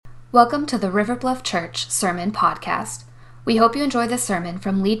Welcome to the River Bluff Church Sermon Podcast. We hope you enjoy this sermon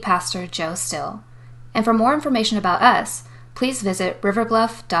from lead pastor Joe Still. And for more information about us, please visit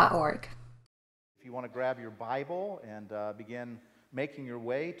riverbluff.org. If you want to grab your Bible and begin making your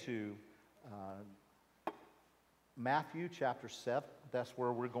way to Matthew chapter 7, that's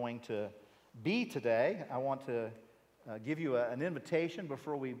where we're going to be today. I want to give you an invitation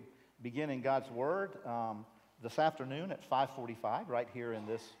before we begin in God's Word. This afternoon at 5:45, right here in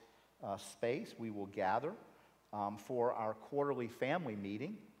this space, we will gather for our quarterly family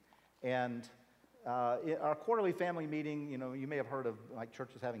meeting. And our quarterly family meeting, you may have heard of like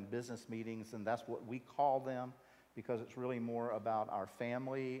churches having business meetings, and that's what we call them because it's really more about our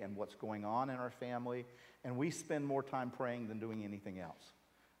family and what's going on in our family. And we spend more time praying than doing anything else.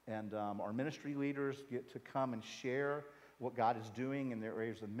 And our ministry leaders get to come and share what God is doing in their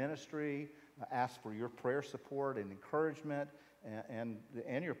areas of ministry, ask for your prayer support and encouragement and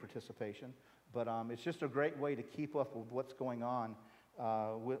your participation. But it's just a great way to keep up with what's going on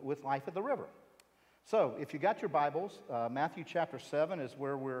with life at the river. So if you got your Bibles, Matthew chapter 7 is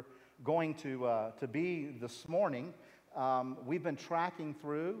where we're going to be this morning. We've been tracking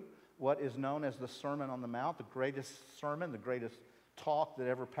through what is known as the Sermon on the Mount, the greatest sermon, the greatest talk that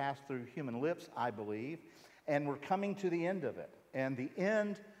ever passed through human lips, I believe. And we're coming to the end of it. And the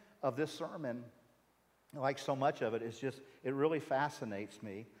end of this sermon, like so much of it, is just, it really fascinates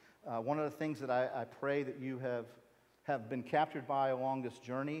me. One of the things that I pray that you have been captured by along this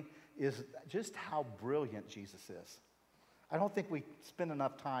journey is just how brilliant Jesus is. I don't think we spend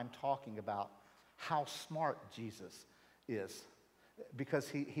enough time talking about how smart Jesus is, because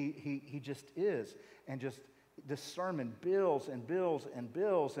he just is. And just this sermon builds and builds and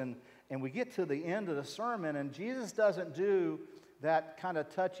builds, and we get to the end of the sermon, and Jesus doesn't do that kind of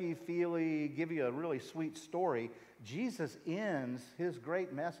touchy-feely, give you a really sweet story. Jesus ends his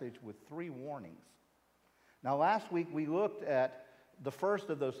great message with 3 warnings. Now, last week we looked at the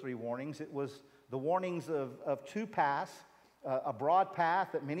first of those 3 warnings. It was the warnings of 2 paths, a broad path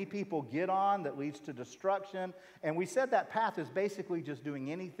that many people get on that leads to destruction. And we said that path is basically just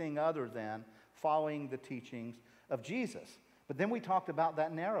doing anything other than following the teachings of Jesus. But then we talked about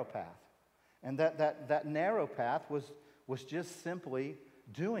that narrow path. And that narrow path was just simply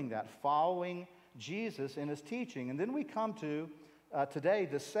doing that, following Jesus in his teaching. And then we come to today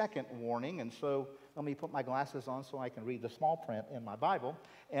the second warning. And so let me put my glasses on so I can read the small print in my Bible.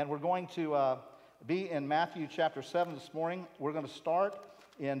 And we're going to be in Matthew chapter 7 this morning. We're going to start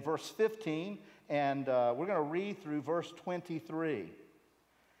in verse 15, and we're going to read through verse 23.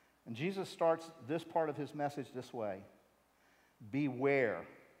 And Jesus starts this part of his message this way: beware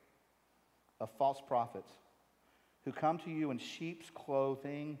of false prophets who come to you in sheep's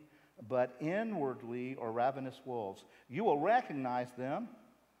clothing, but inwardly are ravenous wolves. You will recognize them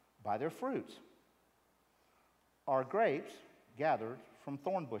by their fruits. Are grapes gathered from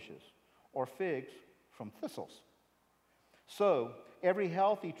thorn bushes, or figs from thistles? So every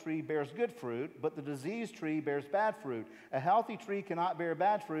healthy tree bears good fruit, but the diseased tree bears bad fruit. A healthy tree cannot bear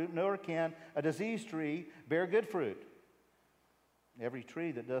bad fruit, nor can a diseased tree bear good fruit. Every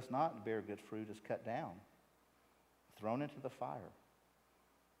tree that does not bear good fruit is cut down, thrown into the fire.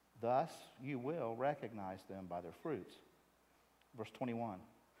 Thus you will recognize them by their fruits. Verse 21.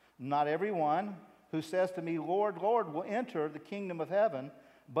 Not everyone who says to me, Lord, Lord, will enter the kingdom of heaven,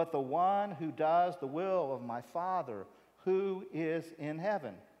 but the one who does the will of my Father who is in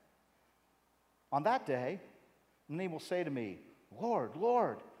heaven. On that day, many will say to me, Lord,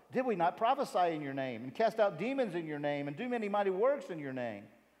 Lord, did we not prophesy in your name, and cast out demons in your name, and do many mighty works in your name?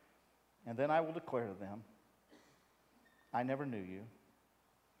 And then I will declare to them, I never knew you.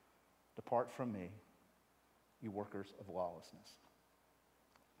 Depart from me, you workers of lawlessness.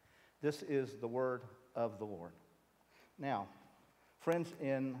 This is the word of the Lord. Now, friends,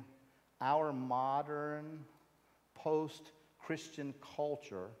 in our modern post-Christian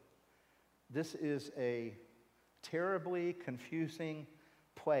culture, this is a terribly confusing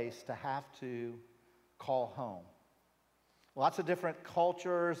place to have to call home. Lots of different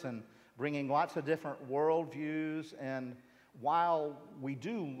cultures and bringing lots of different worldviews, and while we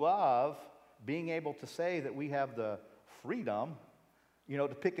do love being able to say that we have the freedom, to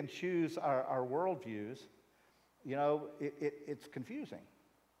pick and choose our worldviews, it's confusing.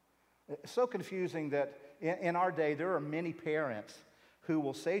 It's so confusing that in our day there are many parents who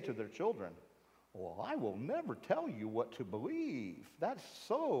will say to their children, well, I will never tell you what to believe. That's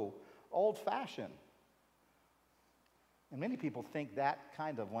so old-fashioned. And many people think that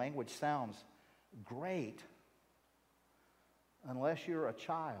kind of language sounds great unless you're a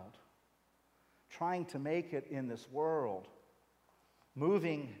child trying to make it in this world,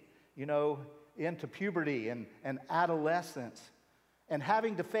 moving into puberty and adolescence, and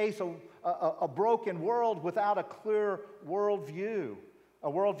having to face a broken world without a clear worldview, a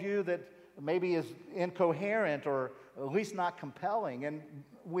worldview that maybe is incoherent or at least not compelling. And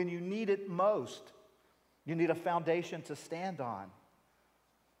when you need it most, you need a foundation to stand on.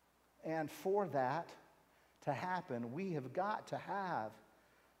 And for that to happen, we have got to have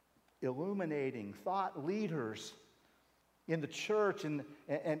illuminating thought leaders in the church and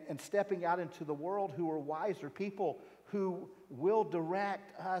stepping out into the world who are wiser, people who will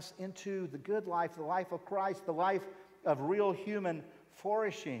direct us into the good life, the life of Christ, the life of real human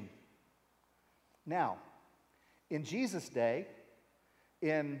flourishing. Now, in Jesus' day,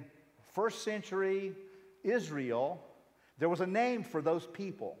 in first century Israel, there was a name for those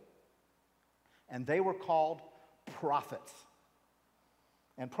people, and they were called prophets.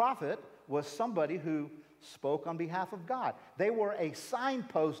 And prophet was somebody who spoke on behalf of God. They were a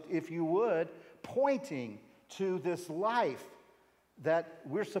signpost, if you would, pointing to this life that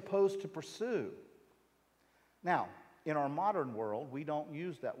we're supposed to pursue. Now, in our modern world, we don't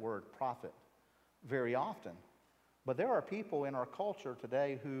use that word prophet very often. But there are people in our culture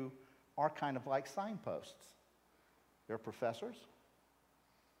today who are kind of like signposts. They're professors,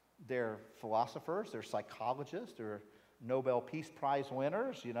 they're philosophers, they're psychologists, they're Nobel Peace Prize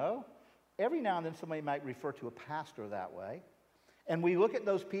winners, Every now and then somebody might refer to a pastor that way. And we look at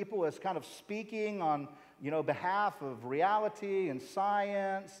those people as kind of speaking on, behalf of reality and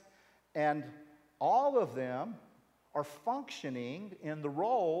science, and all of them are functioning in the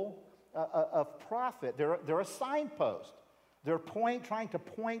role of prophet. They're a signpost. They're trying to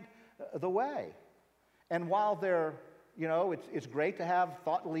point the way. And while they're, it's great to have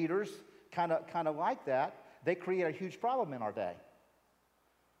thought leaders kind of like that, they create a huge problem in our day.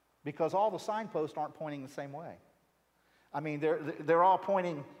 Because all the signposts aren't pointing the same way. I mean, they're all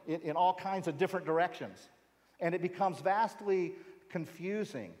pointing in all kinds of different directions. And it becomes vastly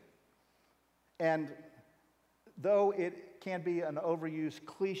confusing. And though it can be an overused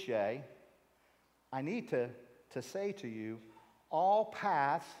cliche, I need to say to you, all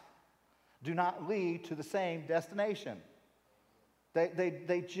paths do not lead to the same destination.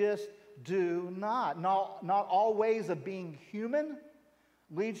 They just do not. Not all ways of being human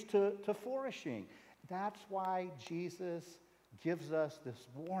leads to flourishing. That's why Jesus gives us this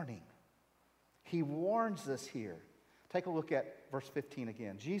warning. He warns us here. Take a look at verse 15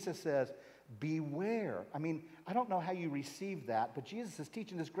 again. Jesus says, beware. I mean, I don't know how you receive that, but Jesus is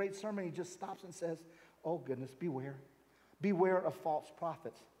teaching this great sermon. He just stops and says, oh goodness, beware. Beware of false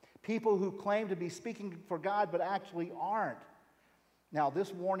prophets. People who claim to be speaking for God but actually aren't. Now,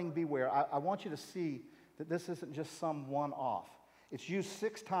 this warning, beware, I want you to see that this isn't just some one-off. It's used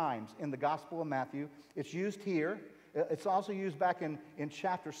 6 times in the Gospel of Matthew. It's used here. It's also used back in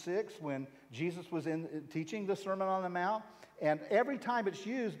chapter 6 when Jesus was teaching the Sermon on the Mount. And every time it's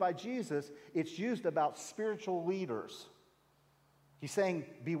used by Jesus, it's used about spiritual leaders. He's saying,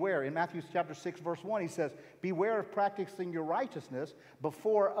 beware. In Matthew chapter 6, verse 1, he says, beware of practicing your righteousness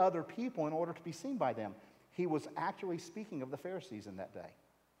before other people in order to be seen by them. He was actually speaking of the Pharisees in that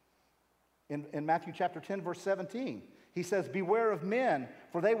day. In Matthew chapter 10, verse 17, he says, beware of men,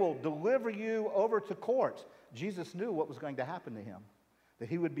 for they will deliver you over to courts. Jesus knew what was going to happen to him, that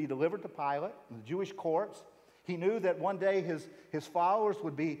he would be delivered to Pilate in the Jewish courts. He knew that one day his followers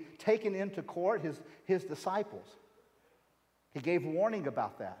would be taken into court, his disciples. He gave warning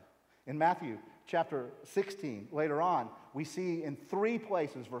about that. In Matthew chapter 16, later on, we see in 3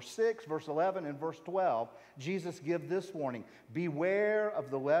 places, verse 6, verse 11, and verse 12, Jesus gives this warning: beware of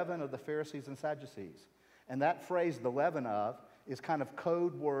the leaven of the Pharisees and Sadducees. And that phrase, the leaven of, is kind of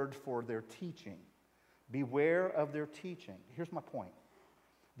code word for their teaching. Beware of their teaching. Here's my point.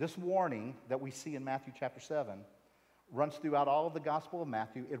 This warning that we see in Matthew chapter 7 runs throughout all of the Gospel of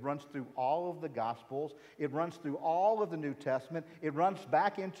Matthew. It runs through all of the Gospels. It runs through all of the New Testament. It runs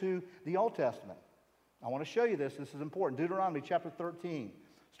back into the Old Testament. I want to show you this. This is important. Deuteronomy chapter 13,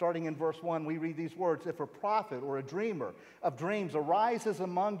 starting in verse 1, we read these words: if a prophet or a dreamer of dreams arises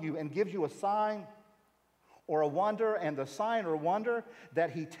among you and gives you a sign or a wonder, and the sign or wonder that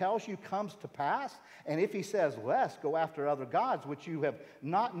he tells you comes to pass, and if he says, let's go after other gods which you have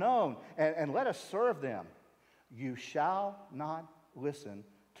not known, and let us serve them, you shall not listen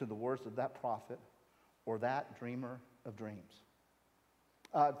to the words of that prophet or that dreamer of dreams.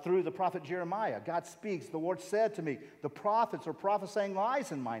 Through the prophet Jeremiah, God speaks, the Lord said to me, the prophets are prophesying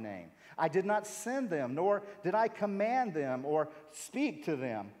lies in my name. I did not send them, nor did I command them or speak to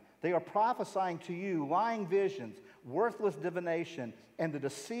them. They are prophesying to you lying visions. worthless divination, and the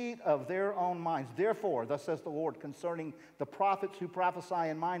deceit of their own minds. Therefore, thus says the Lord, concerning the prophets who prophesy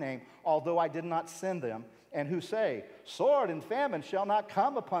in my name, although I did not send them, and who say, sword and famine shall not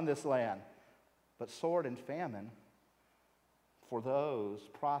come upon this land, but sword and famine for those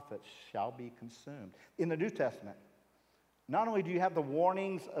prophets shall be consumed. In the New Testament, not only do you have the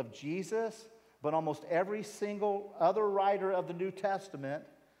warnings of Jesus, but almost every single other writer of the New Testament,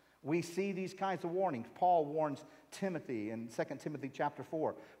 we see these kinds of warnings. Paul warns Timothy in 2 Timothy chapter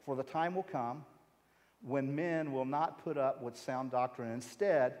 4, for the time will come when men will not put up with sound doctrine.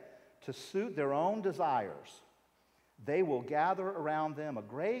 Instead, to suit their own desires, they will gather around them a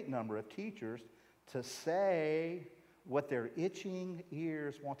great number of teachers to say what their itching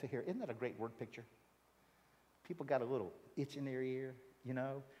ears want to hear. Isn't that a great word picture? People got a little itch in their ear,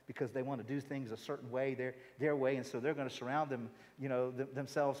 because they want to do things a certain way, their way, and so they're going to surround them,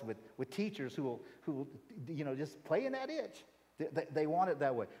 themselves with teachers who will, just play in that itch. They want it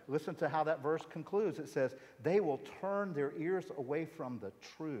that way. Listen to how that verse concludes. It says, they will turn their ears away from the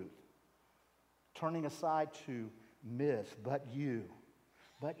truth, turning aside to myth, but you,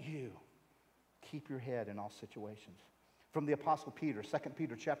 keep your head in all situations. From the Apostle Peter, 2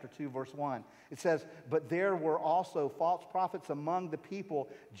 Peter chapter 2, verse 1, it says, but there were also false prophets among the people,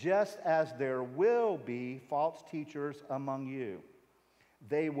 just as there will be false teachers among you.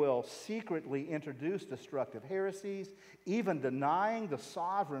 They will secretly introduce destructive heresies, even denying the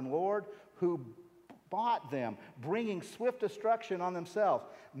sovereign Lord who bought them, bringing swift destruction on themselves.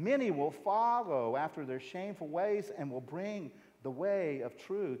 Many will follow after their shameful ways and will bring the way of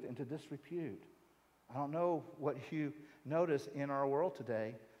truth into disrepute. I don't know what you notice in our world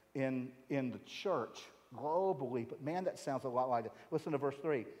today, in the church, globally, but man, that sounds a lot like it. Listen to verse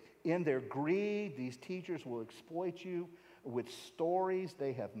 3. In their greed, these teachers will exploit you with stories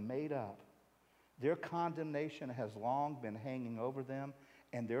they have made up. Their condemnation has long been hanging over them,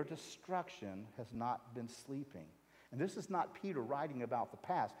 and their destruction has not been sleeping. And this is not Peter writing about the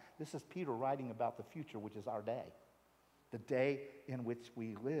past. This is Peter writing about the future, which is our day, the day in which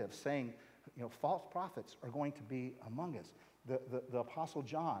we live, saying, false prophets are going to be among us. The Apostle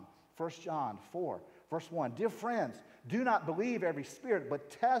John, 1 John 4, verse 1, dear friends, do not believe every spirit, but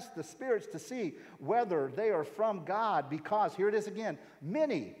test the spirits to see whether they are from God, because, here it is again,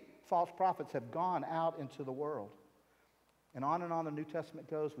 many false prophets have gone out into the world. And on the New Testament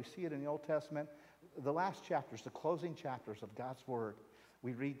goes. We see it in the Old Testament. The last chapters, the closing chapters of God's Word,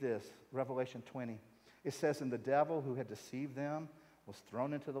 we read this, Revelation 20. It says, and the devil who had deceived them was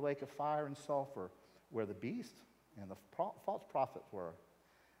thrown into the lake of fire and sulfur, where the beast and the false prophets were.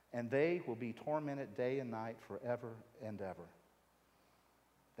 And they will be tormented day and night forever and ever.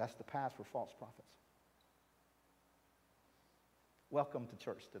 That's the past for false prophets. Welcome to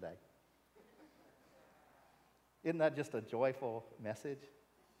church today. Isn't that just a joyful message?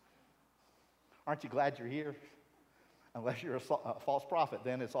 Aren't you glad you're here? Unless you're a false prophet,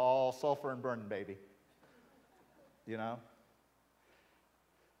 then it's all sulfur and burning, baby.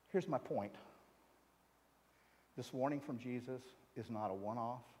 Here's my point. This warning from Jesus is not a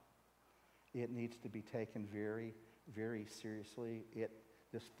one-off. It needs to be taken very, very seriously.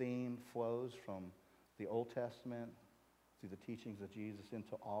 This theme flows from the Old Testament through the teachings of Jesus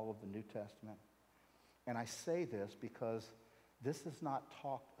into all of the New Testament. And I say this because this is not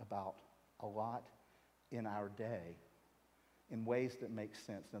talked about a lot in our day in ways that make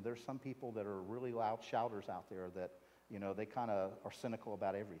sense. Now, there's some people that are really loud shouters out there that, they kind of are cynical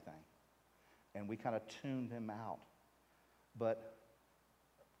about everything. And we kind of tune them out. But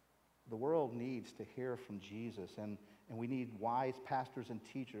the world needs to hear from Jesus, and we need wise pastors and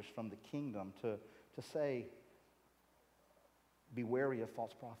teachers from the kingdom to say, be wary of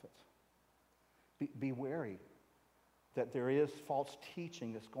false prophets. Be wary that there is false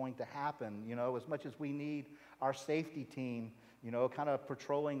teaching that's going to happen. As much as we need our safety team, kind of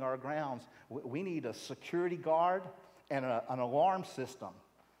patrolling our grounds, we need a security guard and an alarm system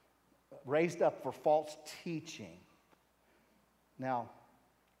raised up for false teaching. Now,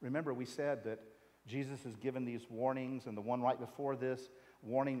 remember we said that Jesus has given these warnings, and the one right before this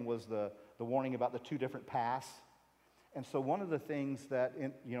warning was the warning about the two different paths. And so one of the things that,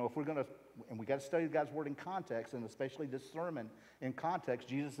 if we're going to, and we got to study God's Word in context, and especially this sermon in context,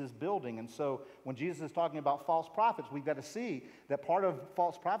 Jesus is building. And so when Jesus is talking about false prophets, we've got to see that part of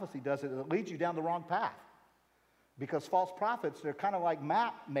false prophecy does it leads you down the wrong path. Because false prophets, they're kind of like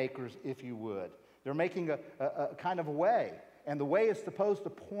map makers, if you would. They're making a kind of way. And the way is supposed to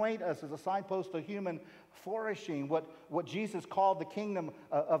point us as a signpost to human flourishing, what Jesus called the kingdom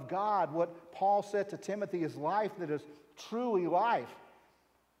of God, what Paul said to Timothy is life that is truly life.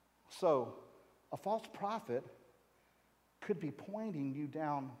 So, a false prophet could be pointing you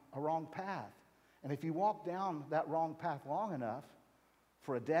down a wrong path. And if you walk down that wrong path long enough,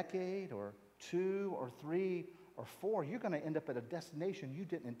 for a decade or 2 or 3 or 4, you're going to end up at a destination you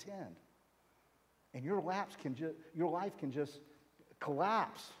didn't intend. And your life can just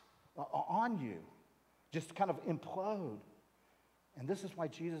collapse on you, just kind of implode. And this is why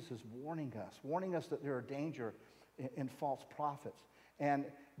Jesus is warning us that there are danger in false prophets. And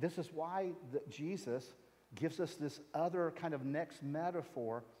this is why Jesus gives us this other kind of next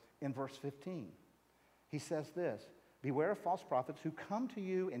metaphor in verse 15. He says this, beware of false prophets who come to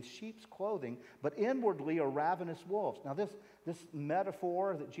you in sheep's clothing, but inwardly are ravenous wolves. Now this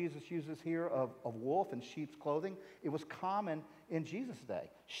metaphor that Jesus uses here of wolf and sheep's clothing, it was common in Jesus' day.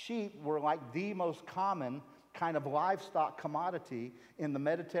 Sheep were like the most common kind of livestock commodity in the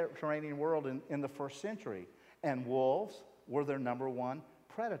Mediterranean world in the first century. And wolves were their number one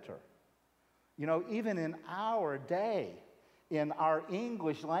predator. You know, even in our day, in our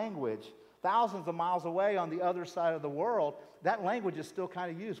English language, thousands of miles away on the other side of the world, that language is still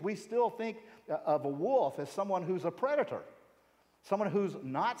kind of used. We still think of a wolf as someone who's a predator, someone who's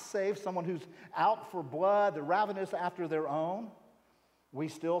not safe, someone who's out for blood, they're ravenous after their own. We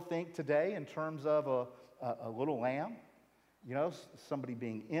still think today in terms of a little lamb, you know, somebody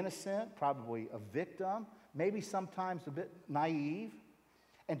being innocent, probably a victim, maybe sometimes a bit naive.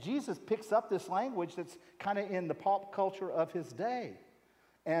 And Jesus picks up this language that's kind of in the pop culture of his day.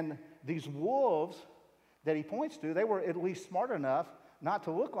 And these wolves that he points to, they were at least smart enough not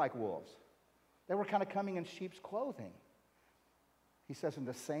to look like wolves. They were kind of coming in sheep's clothing. He says in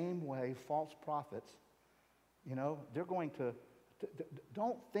the same way, false prophets, you know, they're going to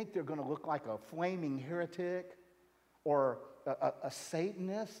don't think they're going to look like a flaming heretic or a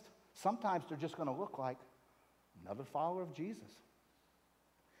Satanist. Sometimes they're just going to look like another follower of Jesus.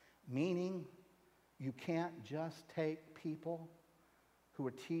 Meaning, you can't just take people who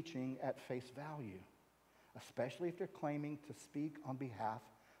are teaching at face value, especially if they're claiming to speak on behalf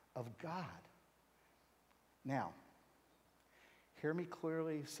of God. Now, hear me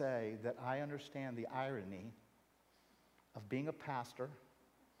clearly say that I understand the irony of being a pastor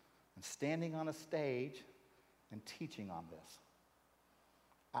and standing on a stage and teaching on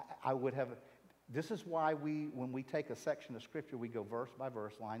this. I would have, this is why when we take a section of Scripture, we go verse by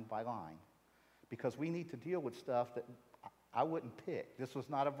verse, line by line, because we need to deal with stuff that I wouldn't pick. This was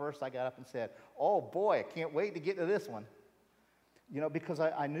not a verse I got up and said, oh boy, I can't wait to get to this one. You know, because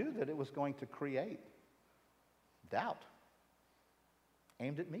I knew that it was going to create doubt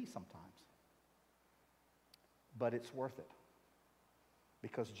aimed at me sometimes. But it's worth it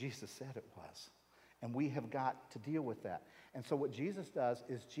because Jesus said it was. And we have got to deal with that. And so what Jesus does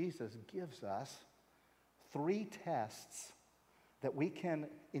is Jesus gives us 3 tests that we can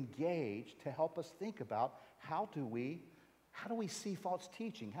engage to help us think about how do we see false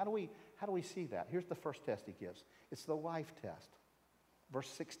teaching? How do we see that? Here's the first test he gives. It's the life test. Verse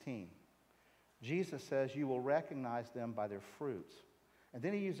 16. Jesus says, you will recognize them by their fruits. And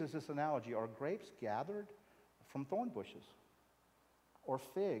then he uses this analogy, are grapes gathered from thorn bushes? Or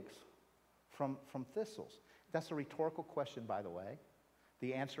figs from thistles? That's a rhetorical question, by the way.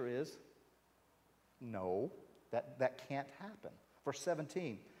 The answer is no, that can't happen. Verse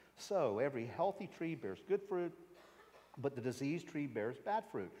 17, so every healthy tree bears good fruit, but the diseased tree bears bad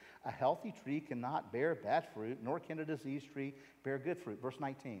fruit. A healthy tree cannot bear bad fruit, nor can a diseased tree bear good fruit. Verse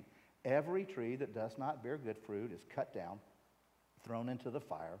 19, every tree that does not bear good fruit is cut down, thrown into the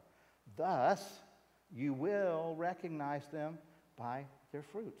fire. Thus, you will recognize them by their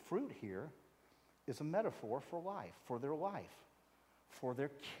fruit. Fruit here is a metaphor for life, for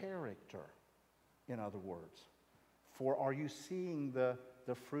their character, in other words. For are you seeing the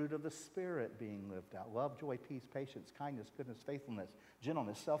fruit of the Spirit being lived out? Love, joy, peace, patience, kindness, goodness, faithfulness,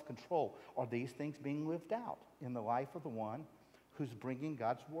 gentleness, self-control. Are these things being lived out in the life of the one who's bringing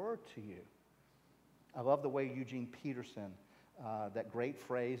God's word to you? I love the way Eugene Peterson, that great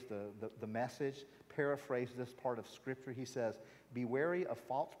phrase, the message, paraphrased this part of Scripture. He says, be wary of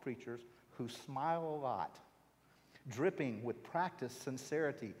false preachers who smile a lot, dripping with practiced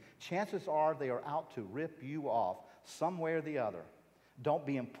sincerity. Chances are they are out to rip you off some way or the other. Don't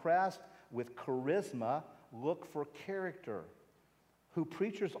be impressed with charisma. Look for character. Who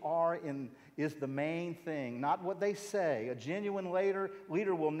preachers are is the main thing, not what they say. A genuine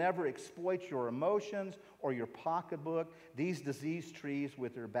leader will never exploit your emotions or your pocketbook. These diseased trees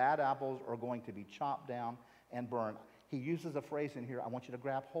with their bad apples are going to be chopped down and burned. He uses a phrase in here I want you to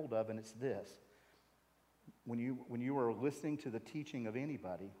grab hold of, and it's this. When you are listening to the teaching of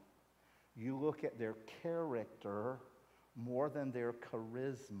anybody, you look at their character more than their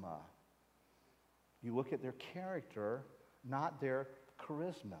charisma. You look at their character not their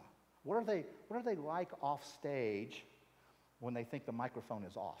charisma. What are they like off stage when they think the microphone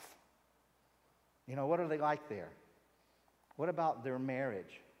is off? What are they like there? What about their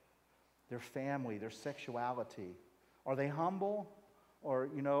marriage, their family, their sexuality? Are they humble, or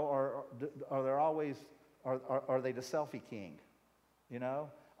are they always are they the selfie king?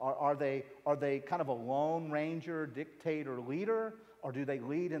 Are they kind of a lone ranger, dictator, leader, or do they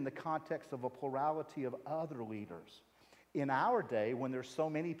lead in the context of a plurality of other leaders? In our day, when there's so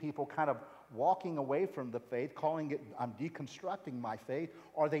many people kind of walking away from the faith, calling it, I'm deconstructing my faith,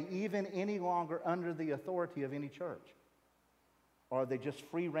 are they even any longer under the authority of any church? Or are they just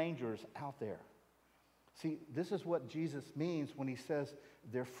free rangers out there? See, this is what Jesus means when he says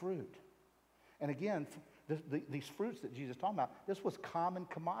they're fruit. And again, these fruits that Jesus is talking about, this was common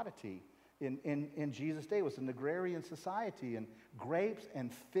commodity in Jesus' day. It was an agrarian society, and grapes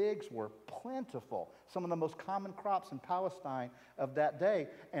and figs were plentiful. Some of the most common crops in Palestine of that day.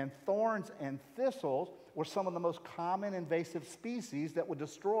 And thorns and thistles were some of the most common invasive species that would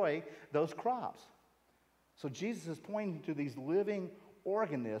destroy those crops. So Jesus is pointing to these living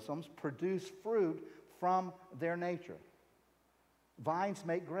organisms produce fruit from their nature. Vines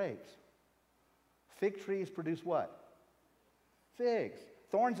make grapes. Fig trees produce what? Figs.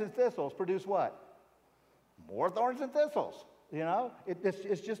 Thorns and thistles produce what? More thorns and thistles.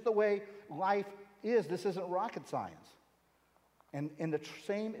 It's just the way life is. This isn't rocket science. And the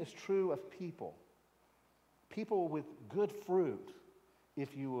same is true of people. People with good fruit,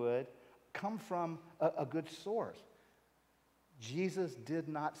 if you would, come from a good source. Jesus did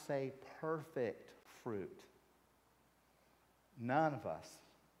not say perfect fruit. None of us,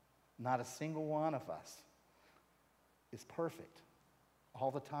 not a single one of us, is perfect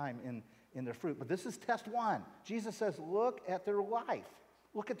all the time in their fruit. But this is test one. Jesus says, look at their life.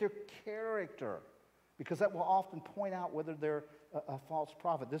 Look at their character, because that will often point out whether they're a false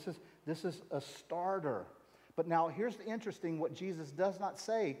prophet. This is a starter. But now here's the interesting, what Jesus does not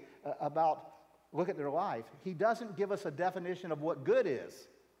say about look at their life. He doesn't give us a definition of what good is.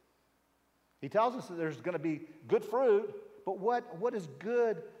 He tells us that there's going to be good fruit, but what does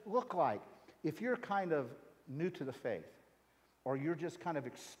good look like? If you're kind of new to the faith, or you're just kind of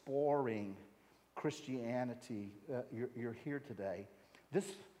exploring Christianity, you're here today,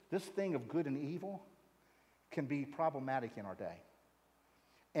 this thing of good and evil can be problematic in our day.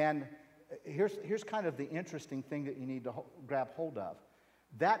 And here's kind of the interesting thing that you need to grab hold of.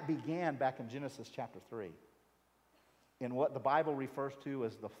 That began back in Genesis chapter 3, in what the Bible refers to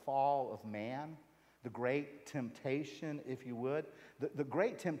as the fall of man, the great temptation, if you would. The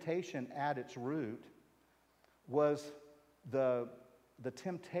great temptation at its root was the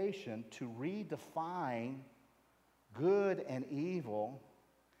temptation to redefine good and evil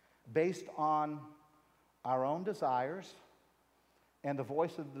based on our own desires and the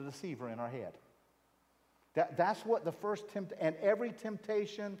voice of the deceiver in our head. That's what the first and every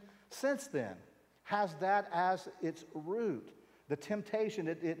temptation since then has that as its root. The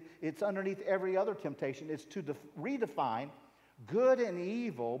temptation, it's underneath every other temptation. It's to redefine good and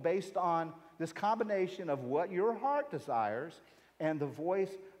evil based on this combination of what your heart desires and the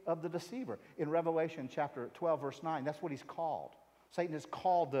voice of the deceiver. In Revelation chapter 12, verse 9, that's what he's called. Satan is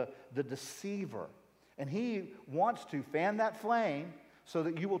called the deceiver. And he wants to fan that flame so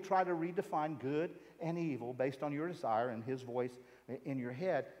that you will try to redefine good and evil based on your desire and his voice in your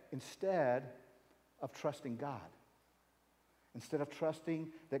head, instead of trusting God. Instead of trusting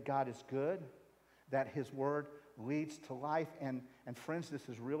that God is good, that his word leads to life. And friends, this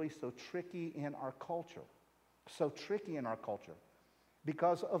is really so tricky in our culture. So tricky in our culture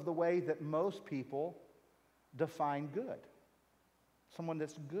because of the way that most people define good. Someone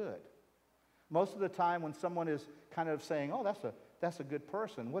that's good. Most of the time when someone is kind of saying, oh, that's a good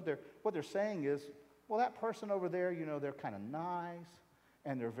person, what they're saying is, well, that person over there, they're kind of nice,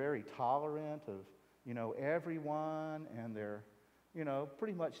 and they're very tolerant of, everyone, and they're,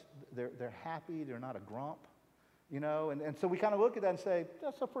 pretty much they're happy, they're not a grump, and so we kind of look at that and say,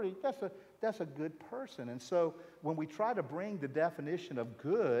 that's a good person. And so when we try to bring the definition of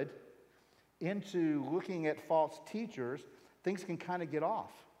good into looking at false teachers, things can kind of get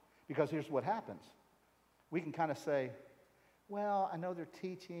off, because here's what happens. We can kind of say, well, I know their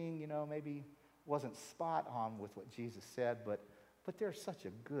teaching, maybe wasn't spot on with what Jesus said, but they're such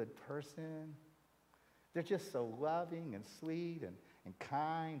a good person. They're just so loving and sweet and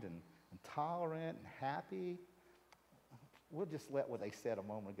kind and tolerant and happy. We'll just let what they said a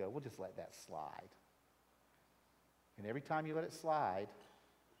moment ago, we'll just let that slide. And every time you let it slide,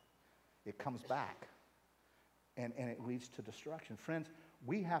 it comes back. And it leads to destruction. Friends,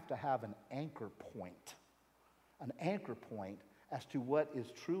 we have to have an anchor point. an anchor point as to what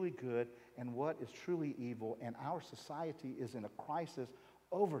is truly good and what is truly evil, and our society is in a crisis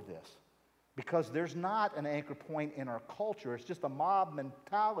over this. Because there's not an anchor point in our culture. It's just a mob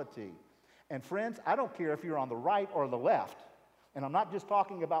mentality. And friends, I don't care if you're on the right or the left. And I'm not just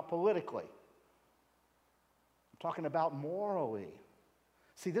talking about politically. I'm talking about morally.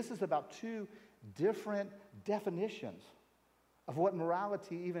 See, this is about two different definitions of what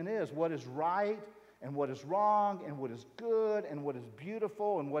morality even is. What is right and what is wrong and what is good and what is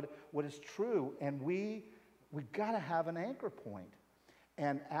beautiful and what is true. And we've got to have an anchor point.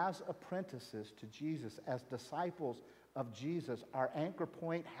 And as apprentices to Jesus, as disciples of Jesus, our anchor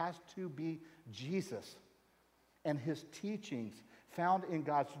point has to be Jesus and his teachings found in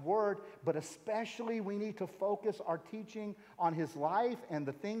God's word, but especially we need to focus our teaching on his life and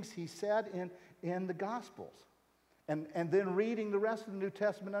the things he said in the Gospels. And then reading the rest of the New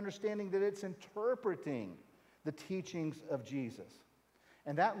Testament, understanding that it's interpreting the teachings of Jesus.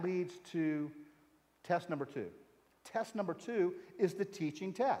 And that leads to test number 2. Test number 2 is the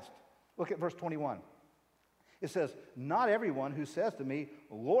teaching test. Look at verse 21. It says, "Not everyone who says to me,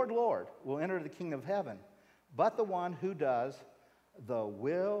 'Lord, Lord,' will enter the kingdom of heaven, but the one who does the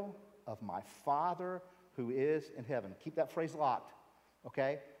will of my Father who is in heaven." Keep that phrase locked,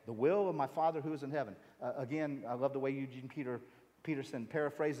 okay? The will of my Father who is in heaven. Again, I love the way Eugene Peterson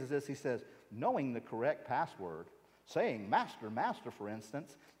paraphrases this. He says, knowing the correct password, saying, "Master, Master," for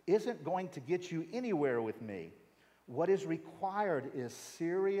instance, isn't going to get you anywhere with me. What is required is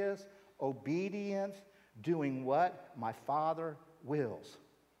serious obedience, doing what my Father wills.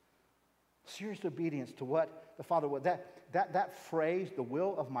 Serious obedience to what the Father will. That phrase, the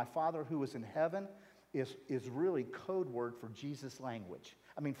will of my Father who is in heaven, is really code word for Jesus' language.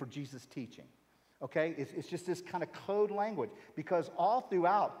 I mean, for Jesus' teaching. Okay? It's just this kind of code language. Because all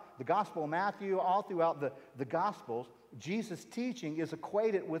throughout the Gospel of Matthew, all throughout the Gospels, Jesus' teaching is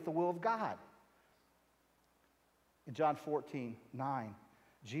equated with the will of God. In John 14:9,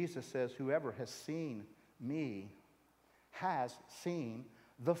 Jesus says, "Whoever has seen me has seen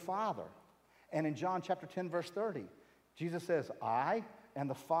the Father." And in John chapter 10, verse 30, Jesus says, "I and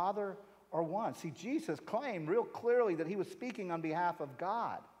the Father are one." See, Jesus claimed real clearly that he was speaking on behalf of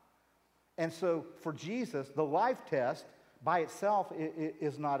God. And so for Jesus, the life test by itself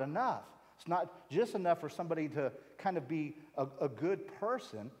is not enough. It's not just enough for somebody to kind of be a good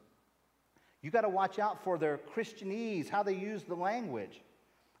person. You got to watch out for their Christianese, how they use the language.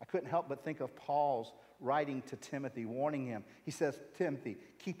 I couldn't help but think of Paul's writing to Timothy, warning him. He says, "Timothy,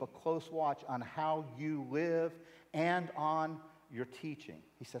 keep a close watch on how you live and on your teaching."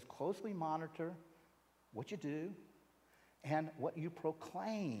 He says, closely monitor what you do and what you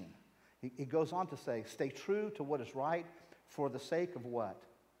proclaim. He goes on to say, stay true to what is right for the sake of what?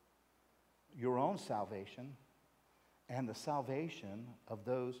 Your own salvation and the salvation of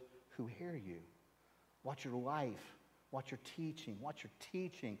those who hear you. Watch your life. Watch your teaching. Watch your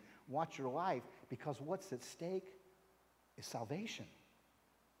teaching. Watch your life. Because what's at stake is salvation.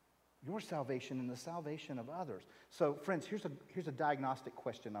 Your salvation and the salvation of others. So, friends, here's a diagnostic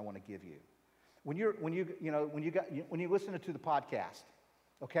question I want to give you. When you listen to the podcast,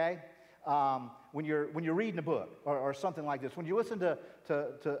 okay? When you're reading a book or something like this, when you listen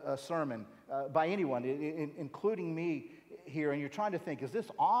to a sermon by anyone, including me here, and you're trying to think, is this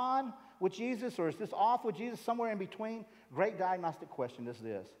on with Jesus or is this off with Jesus, somewhere in between? Great diagnostic question is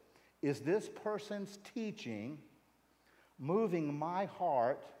this. Is this person's teaching moving my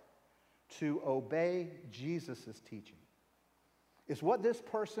heart to obey Jesus' teaching? Is what this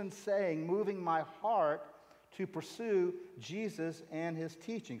person's saying moving my heart to pursue Jesus and his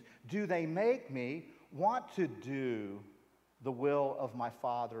teachings? Do they make me want to do the will of my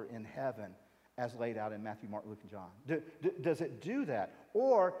Father in heaven as laid out in Matthew, Mark, Luke, and John? Does it do that?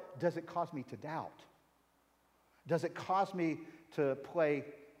 Or does it cause me to doubt? Does it cause me to play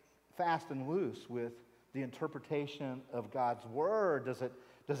fast and loose with the interpretation of God's word? Does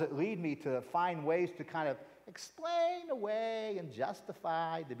it lead me to find ways to kind of explain away and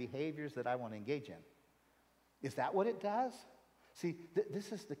justify the behaviors that I want to engage in? Is that what it does? See,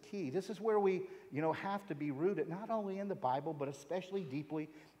 this is the key. This is where we, have to be rooted not only in the Bible, but especially deeply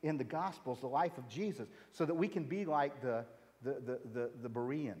in the Gospels, the life of Jesus, so that we can be like the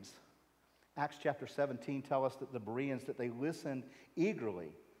Bereans. Acts chapter 17 tell us that the Bereans, that they listened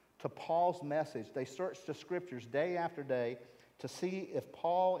eagerly to Paul's message. They searched the scriptures day after day to see if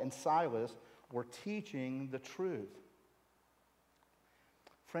Paul and Silas were teaching the truth.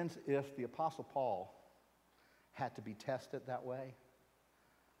 Friends, if the Apostle Paul had to be tested that way,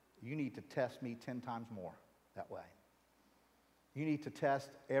 you need to test me 10 times more that way. You need to test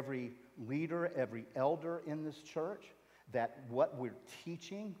every leader, every elder in this church, that what we're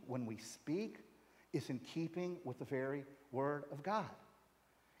teaching when we speak is in keeping with the very Word of God.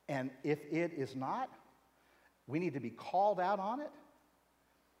 And if it is not, we need to be called out on it.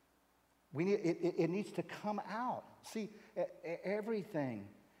 It needs to come out. See, everything,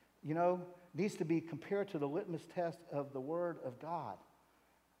 needs to be compared to the litmus test of the Word of God.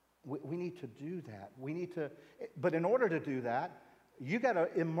 We need to do that. But in order to do that, you got to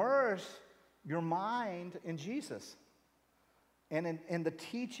immerse your mind in Jesus and in the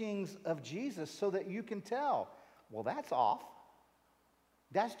teachings of Jesus so that you can tell, well, that's off.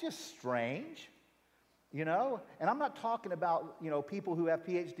 That's just strange, And I'm not talking about, people who have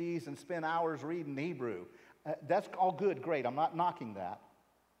PhDs and spend hours reading Hebrew. That's all good, great. I'm not knocking that.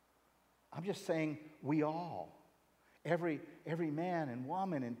 I'm just saying we all, every man and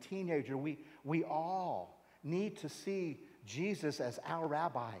woman and teenager, we all need to see Jesus as our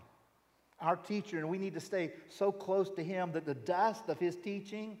rabbi, our teacher, and we need to stay so close to him that the dust of his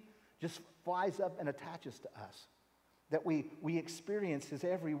teaching just flies up and attaches to us, that we experience his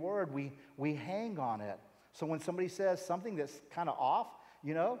every word, we hang on it. So when somebody says something that's kind of off,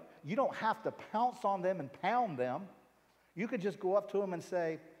 you don't have to pounce on them and pound them. You could just go up to them and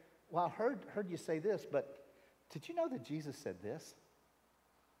say, well, I heard you say this, but did you know that Jesus said this?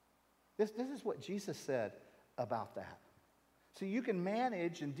 This is what Jesus said about that. So you can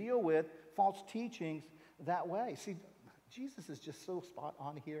manage and deal with false teachings that way. See, Jesus is just so spot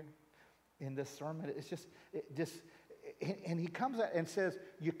on here in this sermon. And he comes out and says,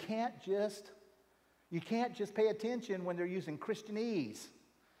 you can't just pay attention when they're using Christianese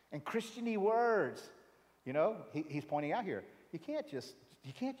and Christian-y words. He's pointing out here, you can't just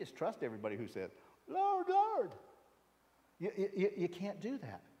trust everybody who says, Lord, Lord. You can't do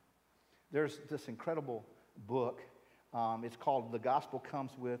that. There's this incredible book. It's called The Gospel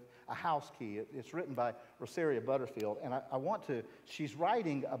Comes with a House Key. It's written by Rosaria Butterfield. And she's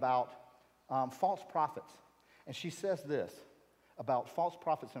writing about false prophets. And she says this about false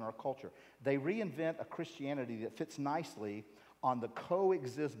prophets in our culture. They reinvent a Christianity that fits nicely on the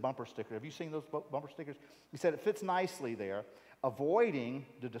coexist bumper sticker. Have you seen those bumper stickers? He said it fits nicely there, avoiding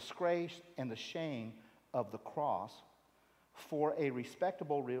the disgrace and the shame of the cross for a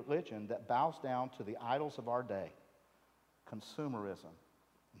respectable religion that bows down to the idols of our day, consumerism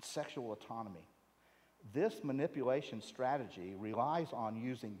and sexual autonomy. This manipulation strategy relies on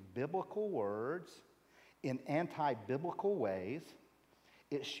using biblical words in anti-biblical ways.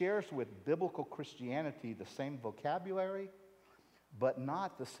 It shares with biblical Christianity the same vocabulary, but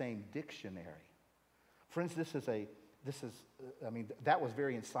not the same dictionary. Friends, that was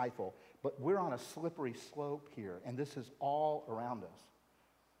very insightful, but we're on a slippery slope here, and this is all around us.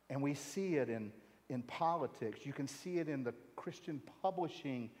 And we see it in politics. You can see it in the Christian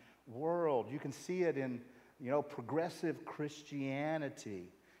publishing world. You can see it in, progressive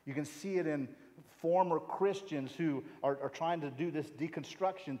Christianity. You can see it in former Christians who are trying to do this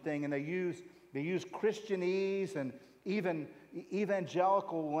deconstruction thing, and they use Christianese and even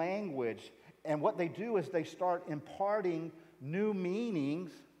evangelical language. And what they do is they start imparting new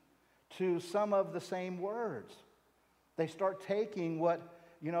meanings to some of the same words. They start taking what,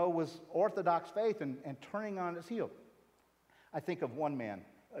 was Orthodox faith and turning on its heel. I think of one man.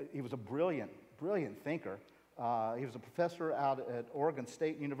 He was a brilliant thinker. He was a professor out at Oregon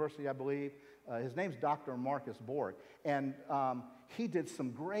State University, I believe. His name's Dr. Marcus Borg. And he did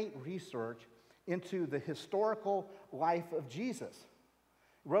some great research into the historical life of Jesus.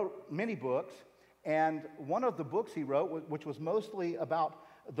 He wrote many books, and one of the books he wrote, which was mostly about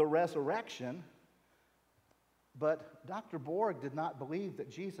the resurrection, but Dr. Borg did not believe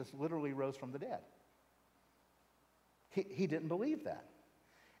that Jesus literally rose from the dead. He didn't believe that.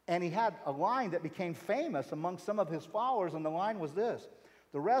 And he had a line that became famous among some of his followers, and the line was this: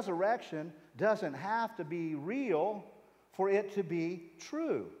 the resurrection doesn't have to be real for it to be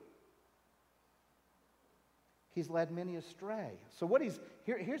true. He's led many astray. So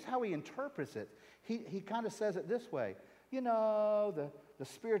here's how he interprets it. He kind of says it this way. The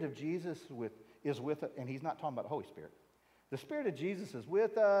Spirit of Jesus is with us, and he's not talking about the Holy Spirit. The Spirit of Jesus is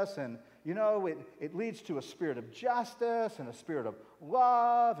with us, and, it leads to a spirit of justice and a spirit of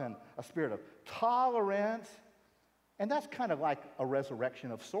love and a spirit of tolerance. And that's kind of like a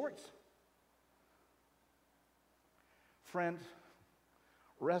resurrection of sorts. Friends,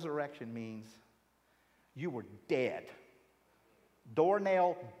 resurrection means you were dead,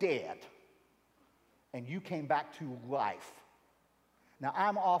 doornail dead, and you came back to life. Now,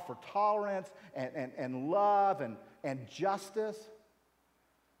 I'm all for tolerance and love and justice,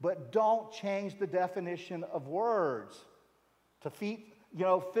 but don't change the definition of words. to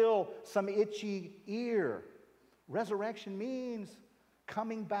fill some itchy ear. Resurrection means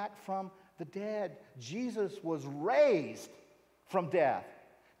coming back from the dead. Jesus was raised from death.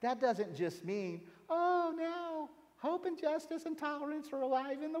 That doesn't just mean, oh, now hope and justice and tolerance are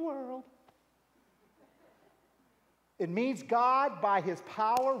alive in the world. It means God, by his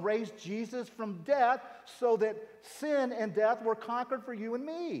power, raised Jesus from death so that sin and death were conquered for you and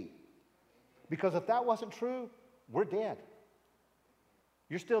me. Because if that wasn't true, we're dead.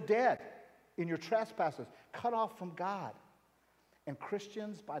 You're still dead in your trespasses, cut off from God. And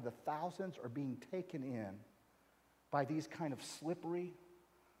Christians, by the thousands, are being taken in by these kind of slippery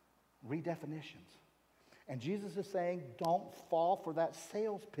redefinitions. And Jesus is saying, don't fall for that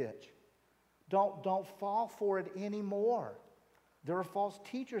sales pitch. Don't fall for it anymore. There are false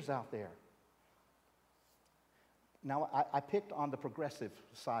teachers out there. Now, I picked on the progressive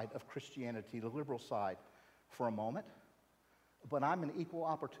side of Christianity, the liberal side, for a moment. But I'm an equal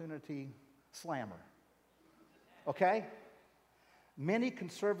opportunity slammer. Okay? Many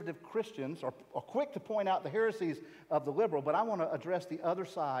conservative Christians are quick to point out the heresies of the liberal, but I want to address the other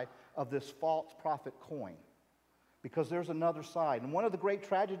side of this false prophet coin. Because there's another side. And one of the great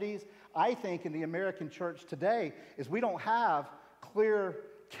tragedies, I think, in the American church today is we don't have clear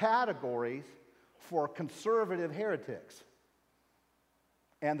categories for conservative heretics.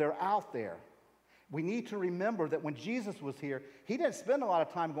 And they're out there. We need to remember that when Jesus was here, he didn't spend a lot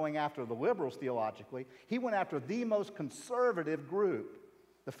of time going after the liberals theologically. He went after the most conservative group,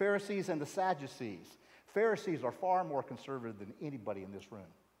 the Pharisees and the Sadducees. Pharisees are far more conservative than anybody in this room.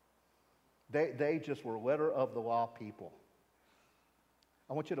 They just were letter of the law people.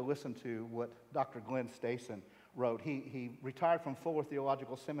 I want you to listen to what Dr. Glenn Stason wrote. He retired from Fuller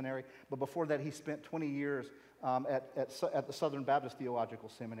Theological Seminary, but before that he spent 20 years at the Southern Baptist Theological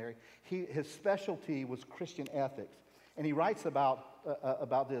Seminary. His specialty was Christian ethics. And he writes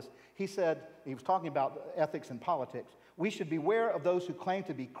about this. He said, he was talking about ethics and politics. We should beware of those who claim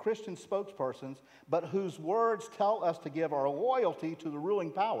to be Christian spokespersons, but whose words tell us to give our loyalty to the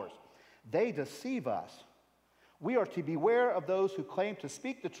ruling powers. They deceive us. We are to beware of those who claim to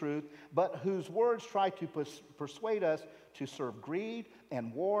speak the truth, but whose words try to persuade us to serve greed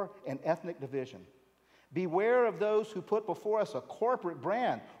and war and ethnic division. Beware of those who put before us a corporate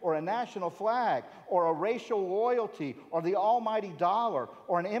brand or a national flag or a racial loyalty or the almighty dollar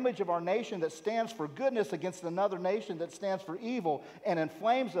or an image of our nation that stands for goodness against another nation that stands for evil and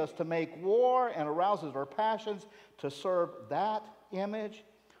inflames us to make war and arouses our passions to serve that image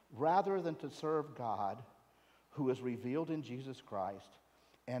rather than to serve God, who is revealed in Jesus Christ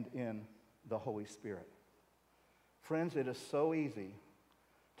and in the Holy Spirit. Friends, it is so easy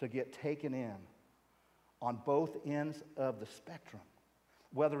to get taken in on both ends of the spectrum,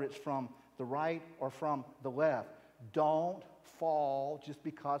 whether it's from the right or from the left. Don't fall just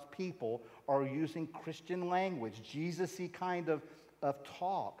because people are using Christian language, Jesus-y kind of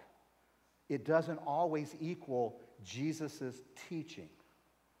talk. It doesn't always equal Jesus' teaching.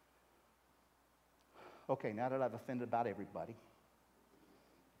 Okay, now that I've offended about everybody,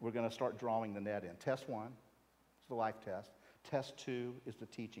 we're going to start drawing the net in. Test 1 is the life test. Test 2 is the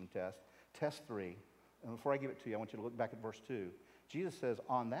teaching test. Test 3, and before I give it to you, I want you to look back at verse 2. Jesus says,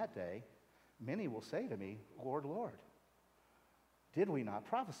 on that day, many will say to me, Lord, Lord, did we not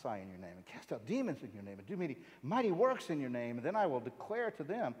prophesy in your name and cast out demons in your name and do many mighty works in your name? And then I will declare to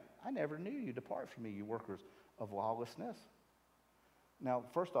them, I never knew you. Depart from me, you workers of lawlessness. Now,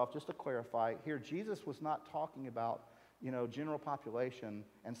 first off, just to clarify, here Jesus was not talking about, general population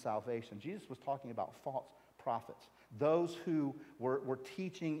and salvation. Jesus was talking about false prophets, those who were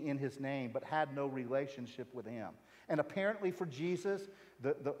teaching in his name but had no relationship with him. And apparently for Jesus,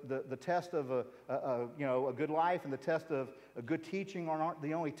 the test of a good life and the test of a good teaching aren't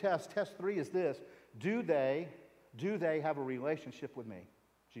the only test. Test 3 is this: do they have a relationship with me?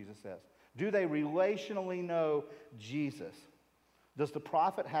 Jesus says. Do they relationally know Jesus? Does the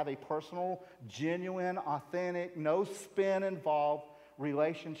prophet have a personal, genuine, authentic, no spin involved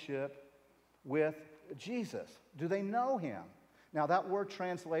relationship with Jesus? Do they know him? Now that word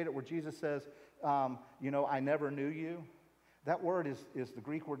translated where Jesus says, I never knew you, that word is the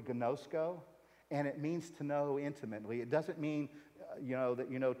Greek word gnosko, and it means to know intimately. It doesn't mean,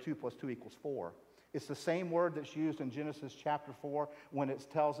 that 2 plus 2 equals 4. It's the same word that's used in Genesis chapter 4 when it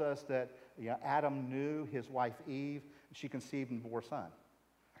tells us that Adam knew his wife Eve. She conceived and bore a son.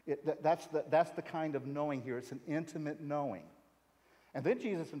 That's the kind of knowing here. It's an intimate knowing. And then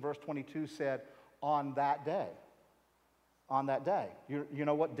Jesus in verse 22 said, on that day. On that day. You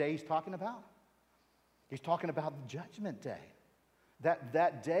know what day he's talking about? He's talking about the judgment day.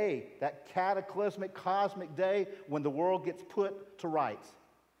 That day, that cataclysmic, cosmic day when the world gets put to rights.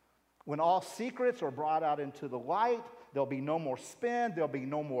 When all secrets are brought out into the light, there'll be no more spin, there'll be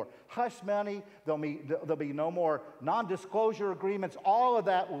no more hush money, there'll be no more non-disclosure agreements. All of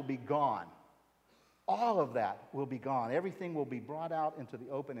that will be gone. All of that will be gone. Everything will be brought out into the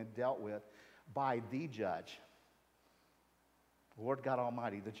open and dealt with by the judge. Lord God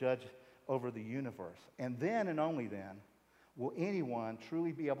Almighty, the judge over the universe. And then and only then will anyone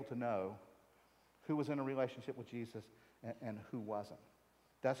truly be able to know who was in a relationship with Jesus and who wasn't.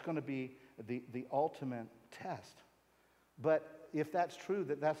 That's going to be the ultimate test. But if that's true,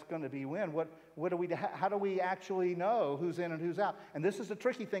 that's going to be when, how do we actually know who's in and who's out? And this is the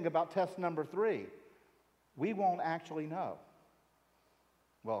tricky thing about test number 3. We won't actually know.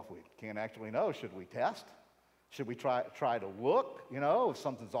 Well, if we can't actually know, should we test? Should we try to look? If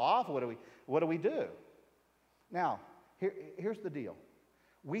something's off, what do we do? Now, here's the deal.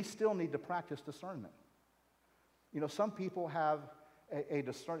 We still need to practice discernment. Some people have a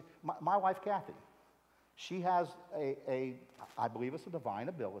discernment. My wife, Kathy, she has I believe it's a divine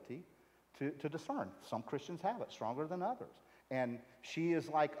ability to discern. Some Christians have it, stronger than others. And she is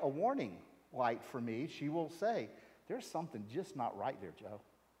like a warning light for me. She will say, there's something just not right there, Joe.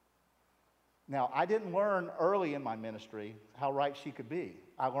 Now, I didn't learn early in my ministry how right she could be.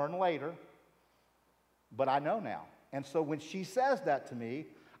 I learned later, but I know now. And so when she says that to me,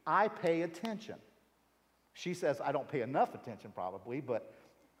 I pay attention. She says I don't pay enough attention probably, but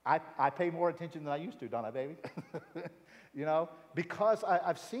I pay more attention than I used to, don't I, baby? Because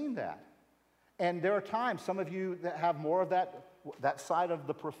I've seen that. And there are times, some of you that have more of that side of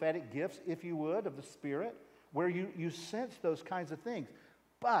the prophetic gifts, if you would, of the Spirit, where you sense those kinds of things.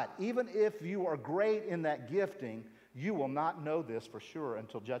 But even if you are great in that gifting, you will not know this for sure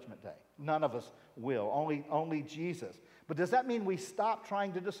until Judgment Day. None of us will, only Jesus. But does that mean we stop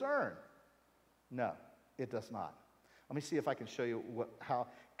trying to discern? No, it does not. Let me see if I can show you how,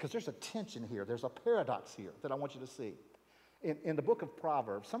 because there's a tension here. There's a paradox here that I want you to see. In the book of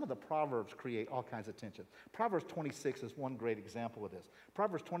Proverbs, some of the Proverbs create all kinds of tension. Proverbs 26 is one great example of this.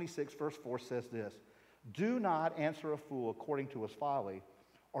 Proverbs 26, verse 4 says this, "Do not answer a fool according to his folly,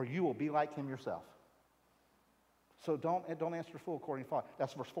 or you will be like him yourself." So don't answer a fool according to folly.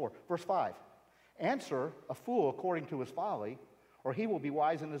 That's verse 4. Verse 5, "Answer a fool according to his folly, or he will be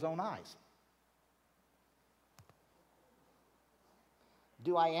wise in his own eyes."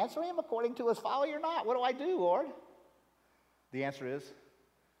 Do I answer him according to his folly or not? What do I do, Lord? The answer is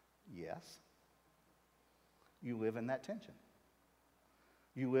yes. You live in that tension.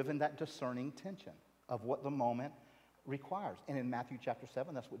 You live in that discerning tension of what the moment requires. And in Matthew chapter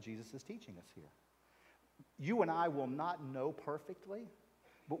 7, that's what Jesus is teaching us here. You and I will not know perfectly,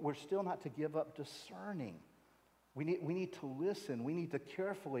 but we're still not to give up discerning. We need to listen. We need to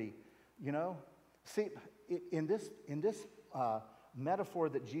carefully, See, in this metaphor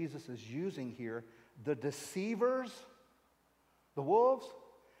that Jesus is using here, the deceivers, the wolves,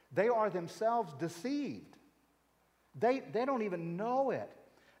 they are themselves deceived. They don't even know it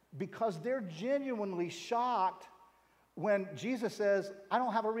because they're genuinely shocked when Jesus says, "I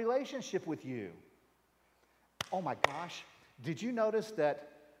don't have a relationship with you." Oh my gosh, did you notice that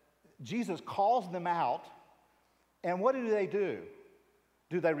Jesus calls them out, and what do?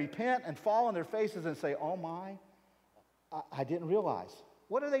 Do they repent and fall on their faces and say, "Oh my, I didn't realize"?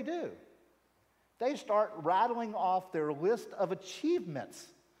 What do? They start rattling off their list of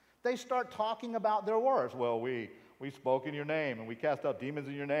achievements. They start talking about their words. Well, we spoke in your name, and we cast out demons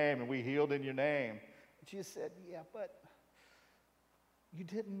in your name, and we healed in your name. And Jesus said, "Yeah, but you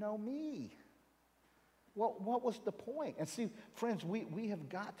didn't know me." What was the point? And see, friends, we have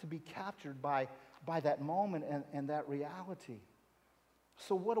got to be captured by that moment and that reality.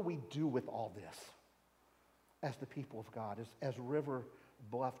 So what do we do with all this as the people of God, as River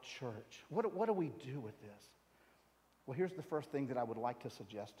Bluff Church? What do we do with this? Well, here's the first thing that I would like to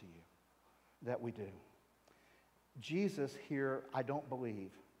suggest to you that we do. Jesus here, I don't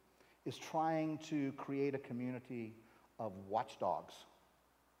believe, is trying to create a community of watchdogs.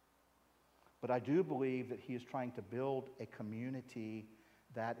 But I do believe that he is trying to build a community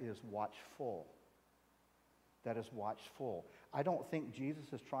that is watchful. That is watchful. I don't think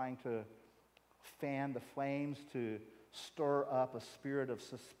Jesus is trying to fan the flames to stir up a spirit of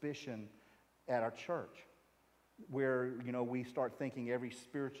suspicion at our church where, we start thinking every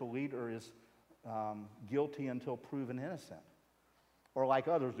spiritual leader is guilty until proven innocent. Or like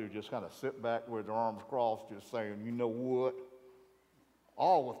others do, just kind of sit back with their arms crossed just saying, "You know what?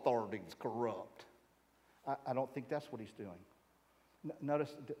 All authority is corrupt." I don't think that's what he's doing.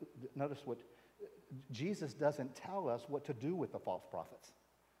 Notice what Jesus doesn't tell us what to do with the false prophets.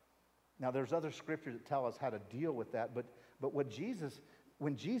 Now, there's other scriptures that tell us how to deal with that, but when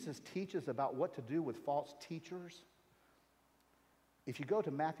Jesus teaches about what to do with false teachers, if you go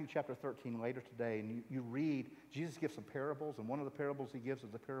to Matthew chapter 13 later today and you read, Jesus gives some parables, and one of the parables he gives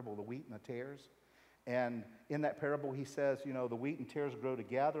is the parable of the wheat and the tares. And in that parable, he says, the wheat and tares grow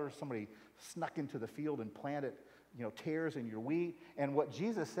together. Somebody snuck into the field and planted, tares in your wheat. And what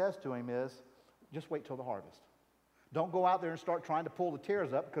Jesus says to him is, just wait till the harvest. Don't go out there and start trying to pull the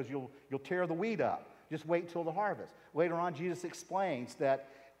tares up because you'll tear the wheat up. Just wait till the harvest. Later on, Jesus explains that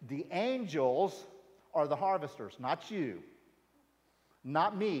the angels are the harvesters, not you,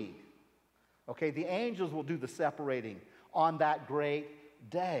 not me. Okay, the angels will do the separating on that great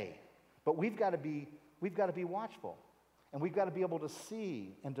day. But we've got to be watchful, and we've got to be able to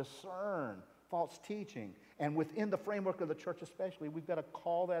see and discern false teaching. And within the framework of the church especially, we've got to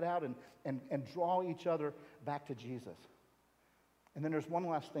call that out and draw each other back to Jesus. And then there's one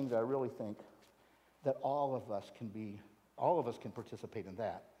last thing that I really think that all of us can participate in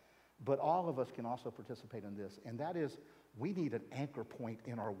that, but all of us can also participate in this, and that is we need an anchor point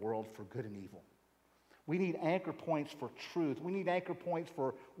in our world for good and evil. We need anchor points for truth. We need anchor points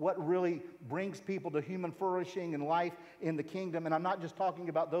for what really brings people to human flourishing and life in the kingdom. And I'm not just talking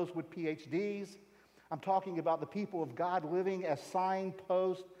about those with PhDs. I'm talking about the people of God living as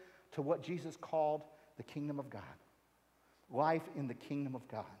signposts to what Jesus called the kingdom of God. Life in the kingdom of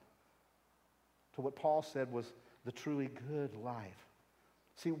God. To what Paul said was the truly good life.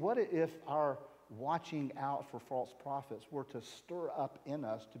 See, what if our watching out for false prophets were to stir up in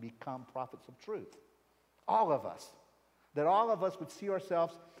us to become prophets of truth? All of us. That all of us would see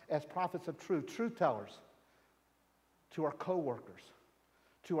ourselves as prophets of truth, truth tellers to our coworkers,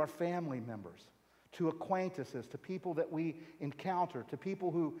 to our family members, to acquaintances, to people that we encounter, to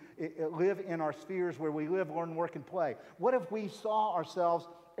people who live in our spheres where we live, learn, work, and play. What if we saw ourselves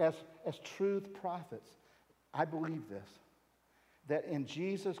as truth prophets? I believe this, that in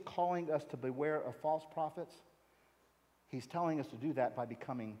Jesus calling us to beware of false prophets, he's telling us to do that by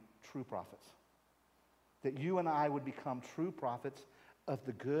becoming true prophets. That you and I would become true prophets of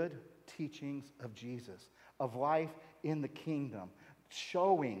the good teachings of Jesus, of life in the kingdom,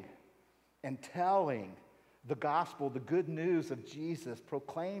 showing and telling the gospel, the good news of Jesus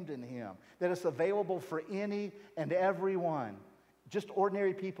proclaimed in him, that it's available for any and everyone. Just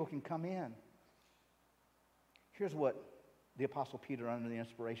ordinary people can come in. Here's what the Apostle Peter, under the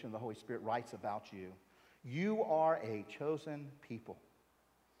inspiration of the Holy Spirit, writes about you. You are a chosen people.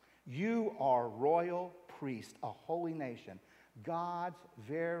 You are royal priest, a holy nation, God's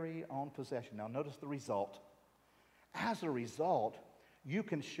very own possession. Now notice the result. As a result, you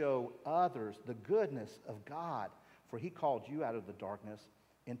can show others the goodness of God, for he called you out of the darkness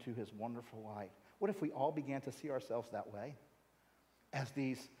into his wonderful light. What if we all began to see ourselves that way? As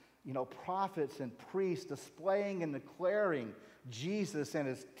these, prophets and priests displaying and declaring Jesus and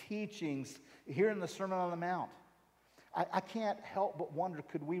his teachings here in the Sermon on the Mount. I can't help but wonder,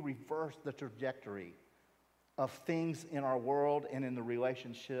 could we reverse the trajectory of things in our world and in the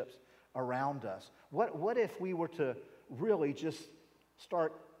relationships around us? What if we were to really just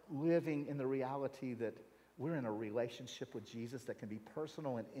start living in the reality that we're in a relationship with Jesus that can be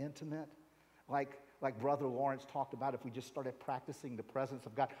personal and intimate? Like Brother Lawrence talked about, if we just started practicing the presence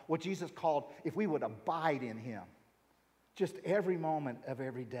of God. What Jesus called, if we would abide in him, just every moment of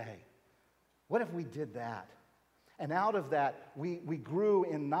every day. What if we did that? And out of that, we grew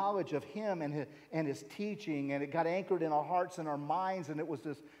in knowledge of him and his teaching, and it got anchored in our hearts and our minds, and it was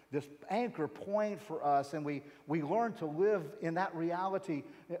this anchor point for us, and we learned to live in that reality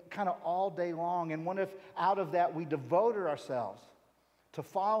kind of all day long. And what if out of that we devoted ourselves to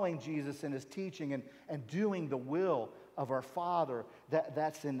following Jesus and his teaching and doing the will of our Father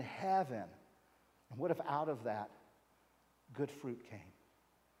that's in heaven? And what if out of that good fruit came?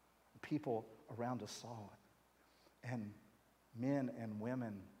 People around us saw it. And men and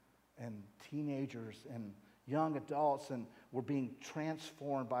women and teenagers and young adults and were being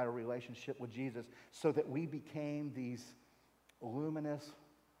transformed by a relationship with Jesus, so that we became these luminous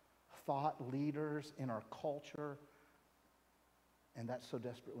thought leaders in our culture, and that's so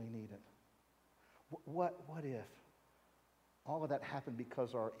desperately needed. What if all of that happened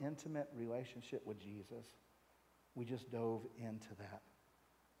because our intimate relationship with Jesus, we just dove into that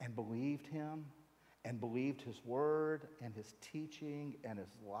and believed him and believed his word and his teaching and his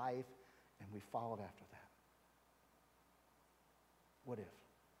life, and we followed after that? What if?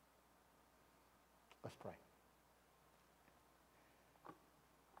 Let's pray.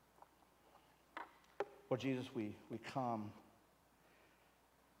 Lord Jesus, we come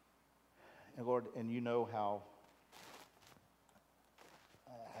And Lord, and you know how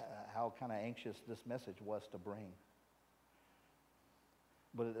kind of anxious this message was to bring.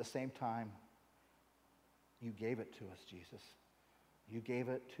 But at the same time, you gave it to us, Jesus. You gave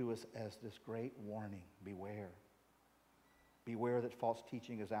it to us as this great warning. Beware. Beware that false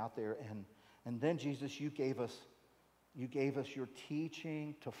teaching is out there. And then, Jesus, you gave us your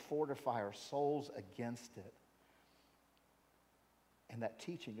teaching to fortify our souls against it. And that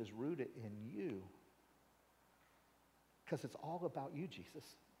teaching is rooted in you. Because it's all about you, Jesus.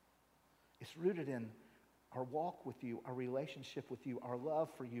 It's rooted in our walk with you, our relationship with you, our love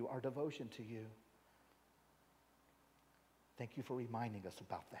for you, our devotion to you. Thank you for reminding us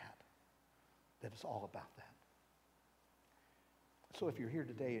about that it's all about that. So if you're here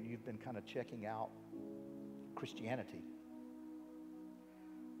today and you've been kind of checking out Christianity,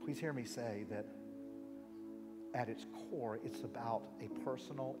 please hear me say that at its core, it's about a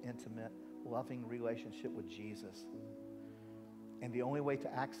personal, intimate, loving relationship with Jesus. And the only way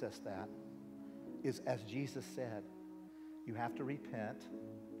to access that is, as Jesus said, you have to repent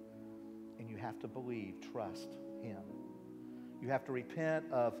and you have to believe, trust him. You have to repent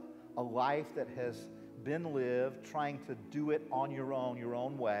of a life that has been lived trying to do it on your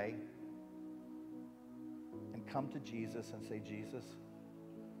own way, and come to Jesus and say, Jesus,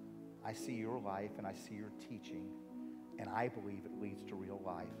 I see your life and I see your teaching, and I believe it leads to real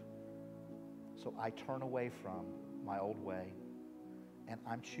life. So I turn away from my old way, and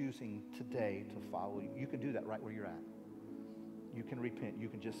I'm choosing today to follow you. You can do that right where you're at. You can repent. You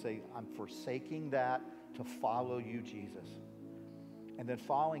can just say, I'm forsaking that to follow you, Jesus. And then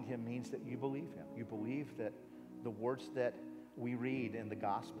following him means that you believe him. You believe that the words that we read in the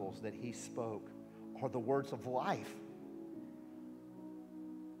Gospels that he spoke are the words of life.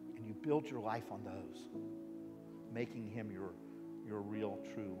 And you build your life on those, making him your real,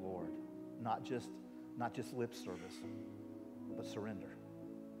 true Lord. Not just lip service, but surrender.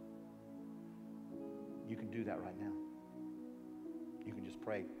 You can do that right now. You can just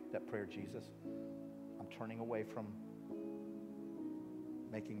pray that prayer, Jesus, I'm turning away from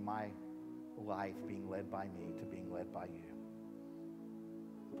making my life being led by me to being led by you.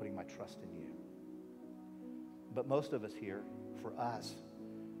 I'm putting my trust in you. But most of us here, for us,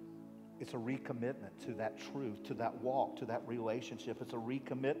 it's a recommitment to that truth, to that walk, to that relationship. It's a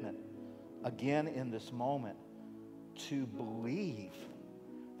recommitment, again in this moment, to believe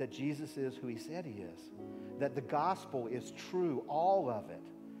that Jesus is who he said he is, that the gospel is true, all of it,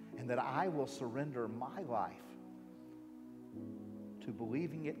 and that I will surrender my life to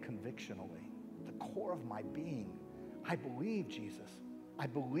believing it convictionally, the core of my being. I believe Jesus. I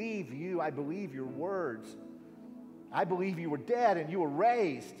believe you. I believe your words. I believe you were dead and you were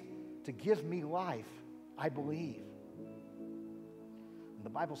raised to give me life. I believe. And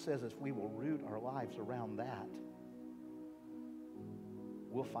the Bible says if we will root our lives around that,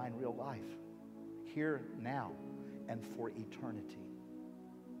 we'll find real life here, now, and for eternity.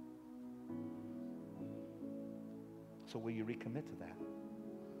 So will you recommit to that?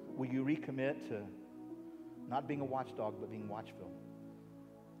 Will you recommit to not being a watchdog, but being watchful?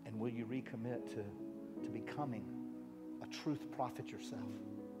 And will you recommit to becoming a truth prophet yourself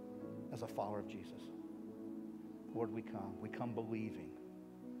as a follower of Jesus? Lord, we come. We come believing.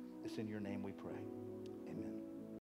 It's in your name we pray.